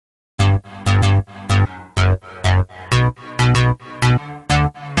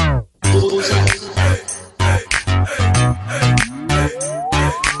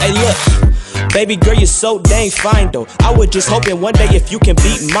Baby girl, you're so dang fine though. I was just hoping one day if you can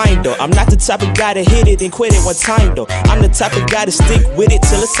beat mine though. I'm not the type of guy to hit it and quit it one time though. I'm the type of guy to stick with it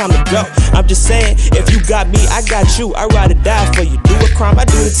till it's time to go. I'm just saying, if you got me, I got you. I'd rather die for you. Do a crime, I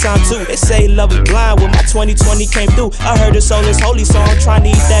do the time too. They say love is blind when my 2020 came through. I heard the soul is holy, so I'm trying to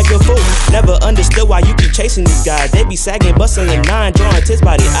eat that good food. Never understood why you keep chasing these guys. They be sagging, busting a nine, drawing tits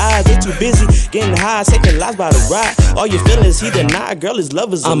by the eyes. They too busy getting high, taking lives by the ride. All your feelings he denied, girl, his love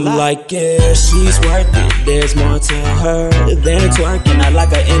is a lie. I'm like, yeah, she's worth it. There's more to her than twerking. I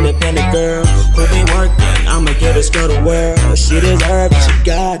like an independent girl who be working. I'ma get this girl the world. She deserves it, she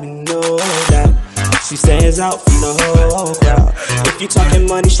gotta know that. She stands out from the whole crowd. If you talking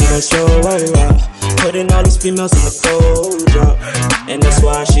money, she gon' show out. Putting all these females in the cold drop, and that's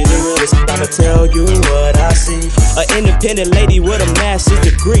why she's the realest. I'ma tell you what I see. An independent lady with a master's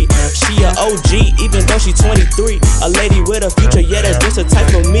degree. She a OG, even though she 23. A lady with a future, yeah, that's just a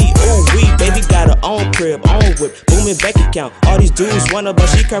type of me. Ooh, we baby got her own crib, own whip, booming bank account. All these dudes want her, but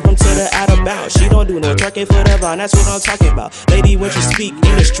she curve them to the out of bounds. She don't do no twerking for the vibe, that's what I'm talking about. Lady, when she speak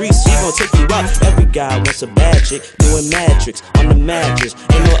in the streets, she gon' take you out. Every guy wants a bad chick, doing mad tricks on the mattress.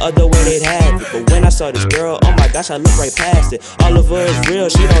 Ain't no other way they'd have it. But when I saw this girl, oh my gosh, I look right past it. All of her is real,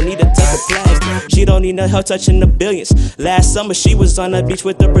 she don't need to touch the plastic. She don't need no help touching the billions. Last summer she was on the beach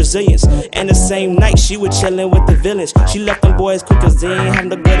with the Brazilians, and the same night she was chilling with the villains. She left them boys quick cause they ain't have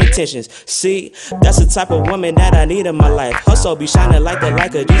no good intentions. See, that's the type of woman that I need in my life. Her soul be shining like the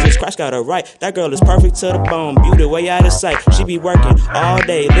light of Jesus Christ got her right. That girl is perfect to the bone, beauty way out of sight. She be working all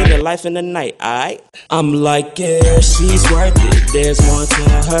day, living life in the night, alright? I'm like, yeah, she's worth it. There's more to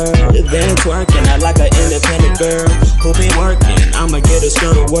her than twerking. I like an independent girl who be working. I'ma get her to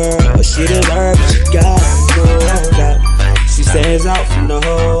the world. She deserves it, she gotta know that. She stands out from the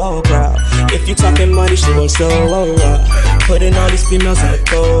whole crowd. If you talking money, she gon' show up. Putting all these females in the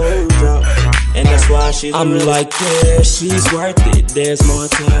cold drop, and that's why she's I'm like, yeah, she's worth it. There's more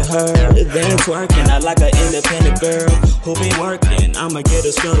to her than twerking. I like an independent girl who be working. I'ma get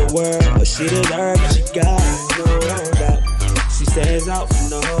her to the world. She deserves it, she gotta know that. She stands out from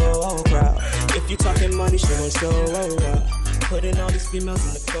the whole crowd. If you talking money, she gon' show up. Putting all these females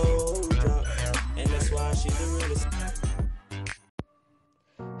in the cold drop, and that's why she's the realest.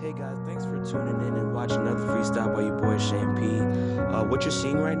 Hey guys, thanks for tuning in and watching another freestyle by your boy SHANE.P. What you're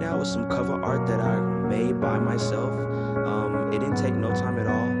seeing right now is some cover art that I made by myself. It didn't take no time at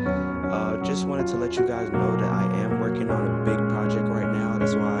all. Just wanted to let you guys know that I am working on a big project right now.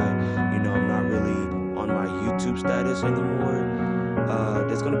 That's why, I'm not really on my YouTube status anymore.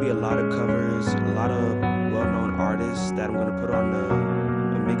 There's gonna be a lot of covers, a lot of well-known artists that I'm gonna put on a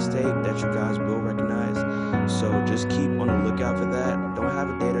mixtape that you guys will recognize. So just keep on the lookout for that. Don't have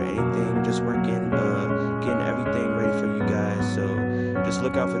a date or anything, just working, getting everything ready for you guys. So just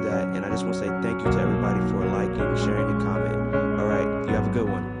look out for that. And I just want to say thank you to everybody for liking, sharing, and comment. All right, you have a good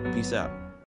one. Peace out.